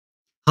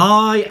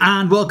Hi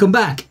and welcome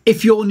back.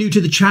 If you're new to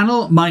the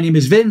channel, my name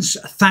is Vince.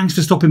 Thanks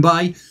for stopping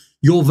by.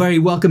 You're very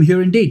welcome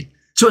here indeed.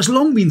 So it's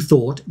long been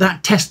thought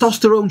that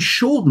testosterone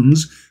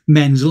shortens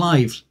men's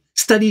lives.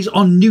 Studies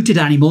on neutered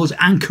animals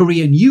and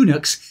Korean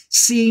eunuchs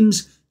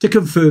seems to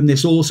confirm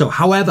this also.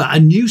 However, a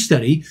new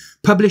study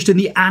published in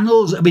the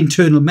Annals of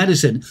Internal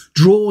Medicine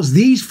draws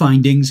these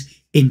findings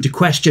into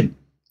question.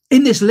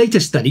 In this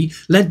latest study,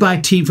 led by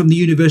a team from the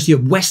University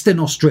of Western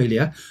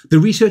Australia, the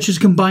researchers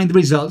combined the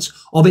results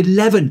of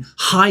 11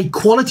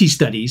 high-quality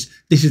studies,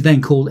 this is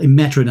then called a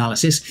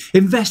meta-analysis,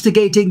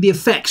 investigating the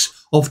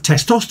effects of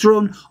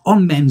testosterone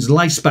on men's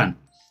lifespan.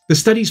 The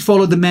studies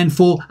followed the men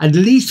for at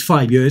least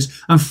 5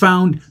 years and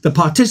found the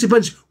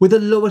participants with the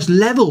lowest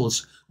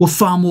levels were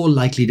far more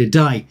likely to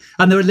die.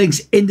 And there are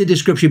links in the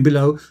description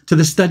below to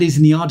the studies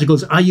and the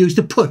articles I used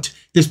to put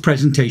this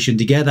presentation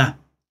together.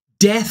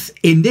 Death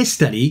in this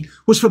study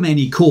was from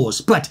any cause,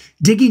 but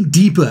digging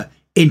deeper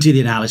into the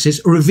analysis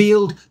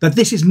revealed that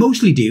this is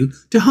mostly due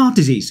to heart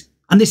disease,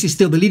 and this is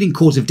still the leading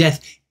cause of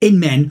death in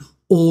men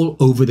all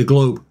over the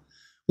globe.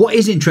 What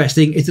is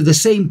interesting is that the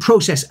same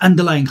process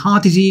underlying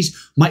heart disease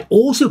might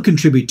also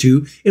contribute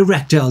to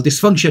erectile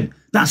dysfunction.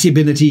 That's the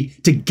ability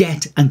to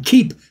get and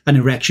keep an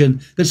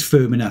erection that's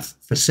firm enough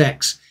for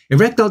sex.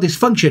 Erectile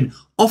dysfunction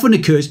often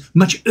occurs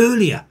much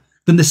earlier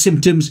than the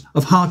symptoms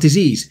of heart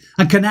disease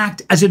and can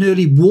act as an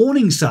early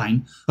warning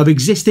sign of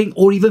existing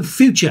or even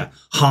future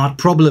heart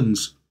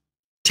problems.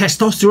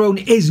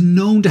 Testosterone is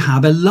known to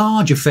have a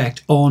large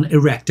effect on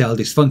erectile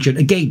dysfunction,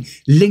 again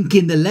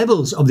linking the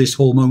levels of this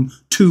hormone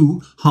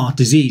to heart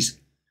disease.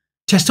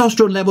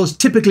 Testosterone levels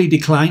typically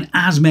decline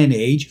as men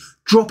age,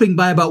 dropping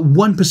by about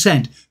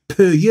 1%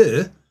 per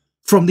year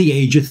from the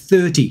age of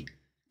 30.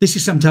 This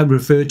is sometimes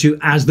referred to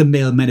as the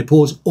male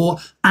menopause or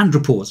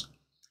andropause.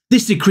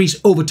 This decrease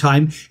over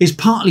time is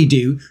partly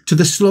due to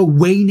the slow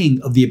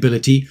waning of the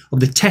ability of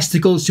the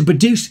testicles to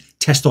produce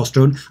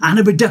testosterone and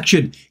a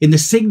reduction in the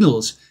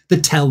signals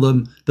that tell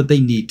them that they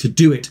need to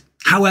do it.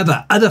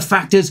 However, other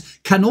factors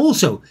can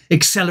also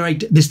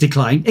accelerate this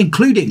decline,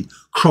 including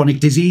chronic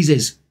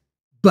diseases.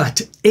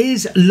 But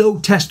is low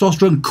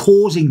testosterone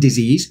causing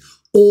disease,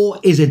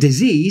 or is a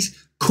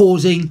disease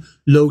causing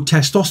low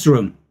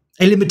testosterone?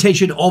 A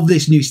limitation of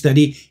this new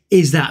study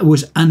is that it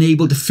was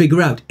unable to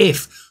figure out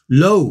if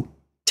low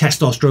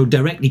testosterone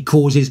directly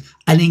causes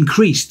an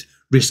increased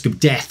risk of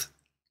death.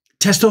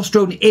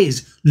 Testosterone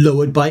is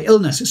lowered by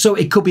illness, so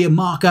it could be a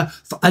marker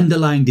for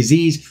underlying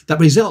disease that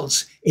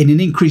results in an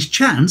increased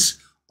chance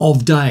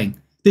of dying.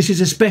 This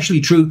is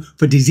especially true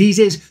for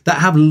diseases that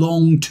have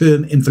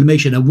long-term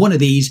inflammation, and one of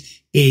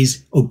these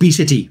is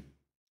obesity.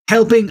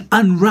 Helping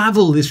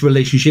unravel this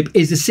relationship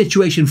is the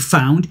situation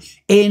found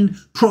in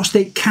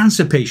prostate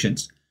cancer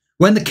patients.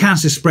 When the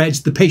cancer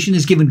spreads, the patient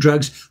is given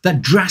drugs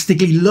that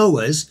drastically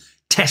lowers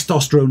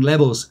testosterone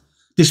levels.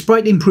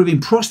 Despite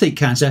improving prostate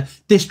cancer,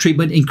 this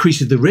treatment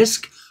increases the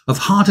risk of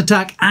heart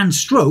attack and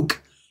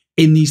stroke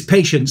in these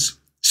patients.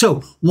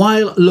 So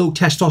while low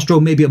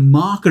testosterone may be a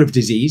marker of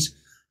disease,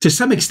 to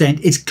some extent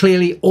it's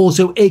clearly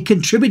also a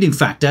contributing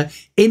factor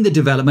in the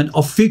development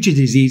of future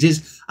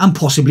diseases and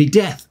possibly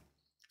death.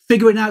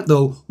 Figuring out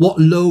though what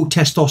low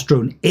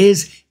testosterone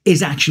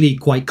is actually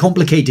quite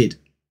complicated.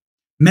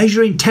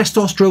 Measuring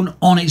testosterone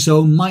on its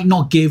own might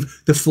not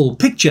give the full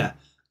picture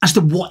as to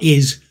what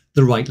is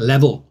the right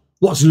level.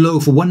 What's low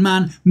for one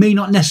man may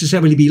not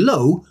necessarily be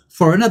low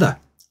for another.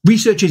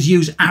 Researchers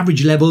use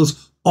average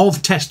levels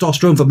of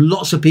testosterone from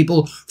lots of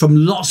people from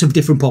lots of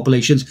different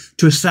populations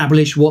to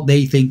establish what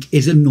they think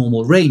is a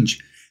normal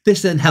range.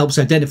 This then helps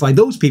identify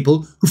those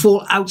people who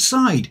fall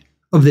outside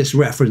of this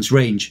reference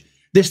range.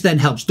 This then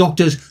helps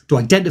doctors to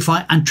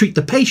identify and treat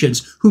the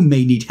patients who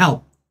may need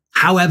help.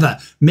 However,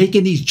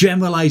 making these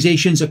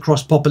generalizations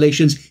across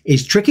populations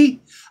is tricky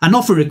and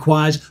often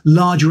requires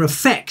larger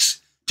effects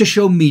to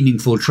show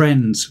meaningful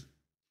trends.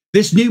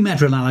 This new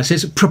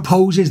meta-analysis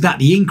proposes that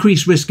the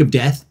increased risk of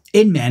death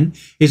in men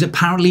is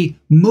apparently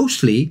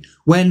mostly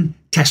when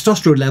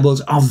testosterone levels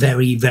are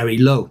very, very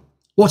low.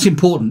 What's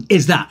important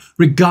is that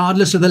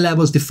regardless of the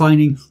levels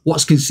defining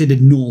what's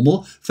considered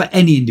normal for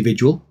any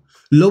individual,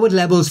 lowered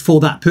levels for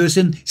that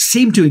person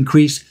seem to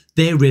increase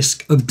their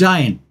risk of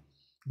dying.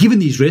 Given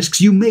these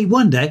risks, you may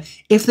wonder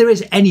if there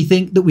is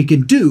anything that we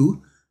can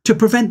do to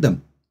prevent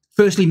them.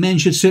 Firstly, men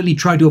should certainly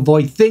try to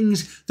avoid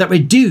things that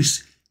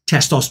reduce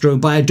testosterone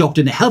by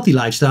adopting a healthy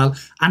lifestyle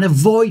and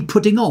avoid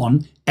putting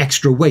on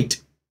extra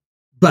weight.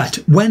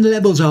 But when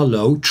levels are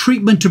low,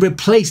 treatment to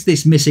replace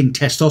this missing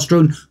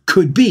testosterone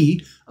could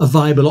be a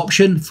viable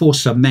option for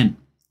some men.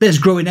 There's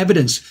growing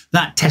evidence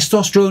that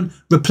testosterone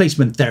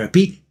replacement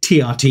therapy,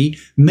 TRT,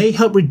 may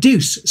help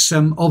reduce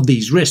some of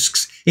these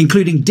risks,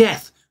 including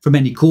death from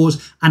any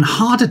cause and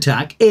heart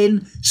attack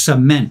in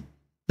some men.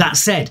 That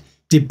said,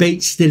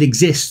 debate still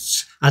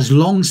exists as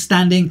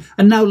long-standing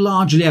and now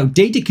largely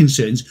outdated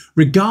concerns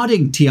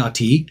regarding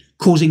TRT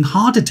causing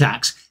heart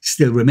attacks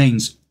still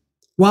remains.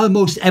 While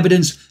most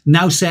evidence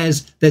now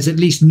says there's at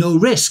least no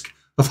risk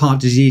of heart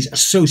disease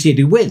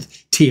associated with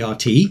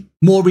TRT,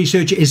 more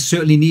research is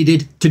certainly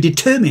needed to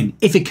determine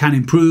if it can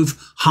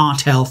improve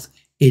heart health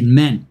in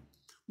men.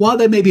 While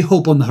there may be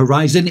hope on the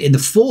horizon in the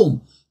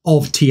form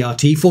of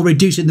TRT for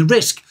reducing the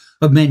risk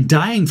of men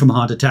dying from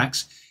heart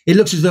attacks, it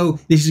looks as though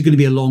this is going to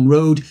be a long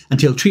road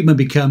until treatment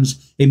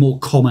becomes a more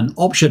common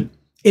option.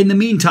 In the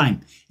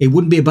meantime, it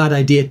wouldn't be a bad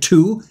idea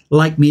to,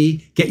 like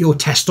me, get your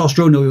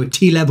testosterone or your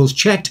T levels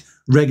checked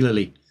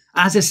regularly.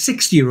 As a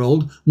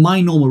 60-year-old,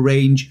 my normal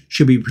range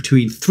should be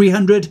between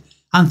 300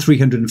 and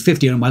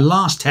 350. And on my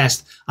last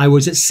test, I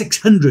was at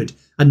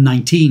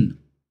 619.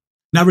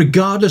 Now,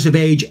 regardless of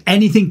age,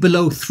 anything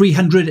below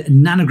 300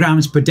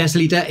 nanograms per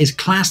deciliter is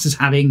classed as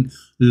having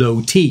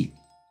low T.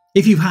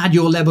 If you've had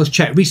your levels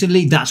checked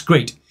recently, that's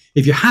great.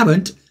 If you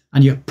haven't,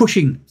 and you're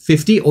pushing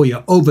 50 or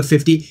you're over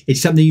 50,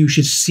 it's something you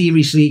should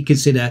seriously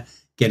consider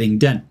getting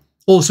done.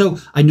 Also,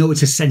 I know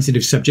it's a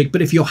sensitive subject,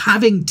 but if you're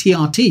having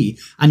TRT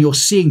and you're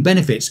seeing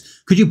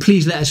benefits, could you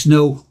please let us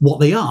know what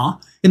they are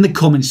in the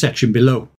comment section below?